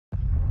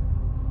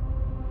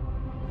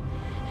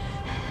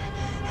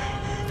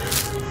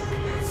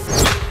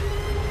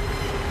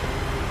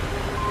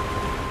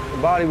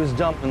body was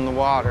dumped in the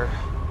water.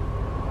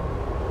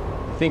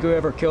 Think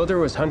whoever killed her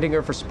was hunting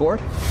her for sport?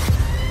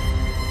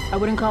 I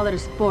wouldn't call it a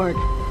sport.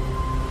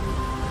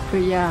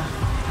 But yeah.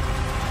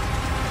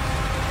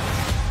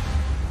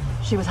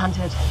 She was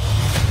hunted.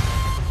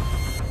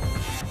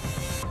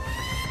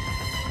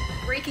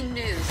 Breaking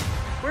news.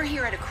 We're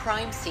here at a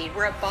crime scene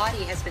where a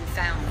body has been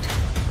found.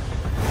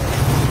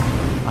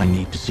 I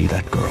need to see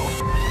that girl.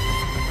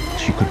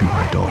 She could be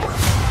my daughter.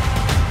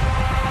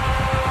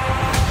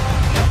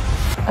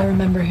 I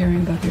remember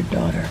hearing about your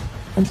daughter.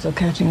 I'm still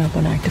catching up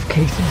on active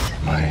cases.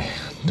 My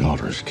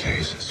daughter's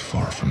case is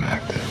far from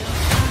active.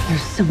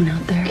 There's someone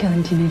out there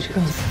killing teenage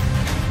girls.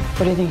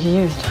 What do you think he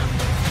used?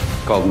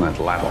 Called him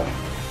Atlanta.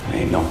 It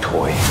ain't no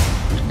toy.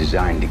 It was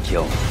designed to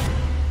kill.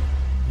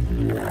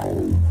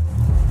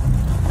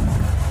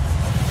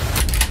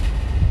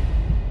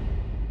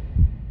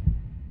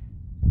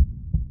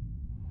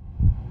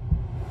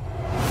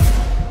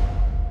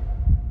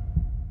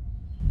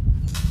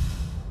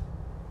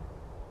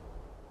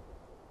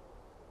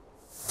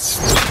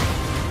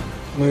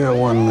 We got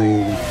one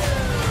lead.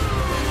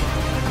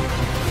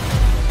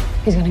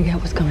 He's gonna get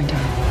what's coming to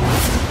him.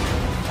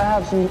 I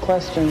have some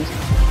questions.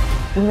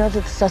 We know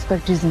that the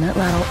suspect isn't at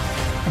Lattle,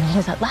 and he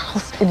has that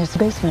house in his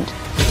basement.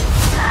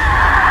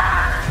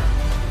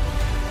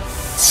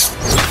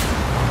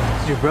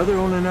 Does your brother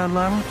own an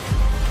Lattle?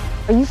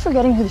 Are you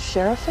forgetting who the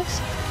sheriff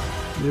is?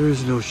 There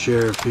is no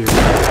sheriff here.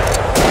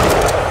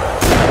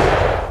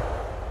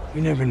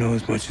 We never know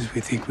as much as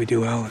we think we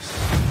do, Alice.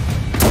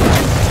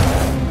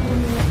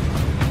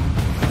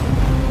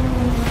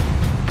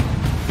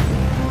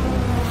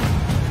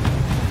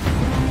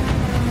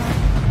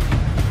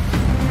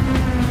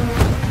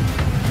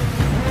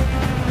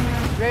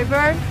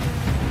 Bird?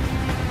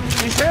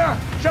 He's here!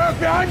 Sheriff,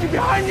 behind you!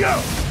 Behind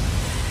you!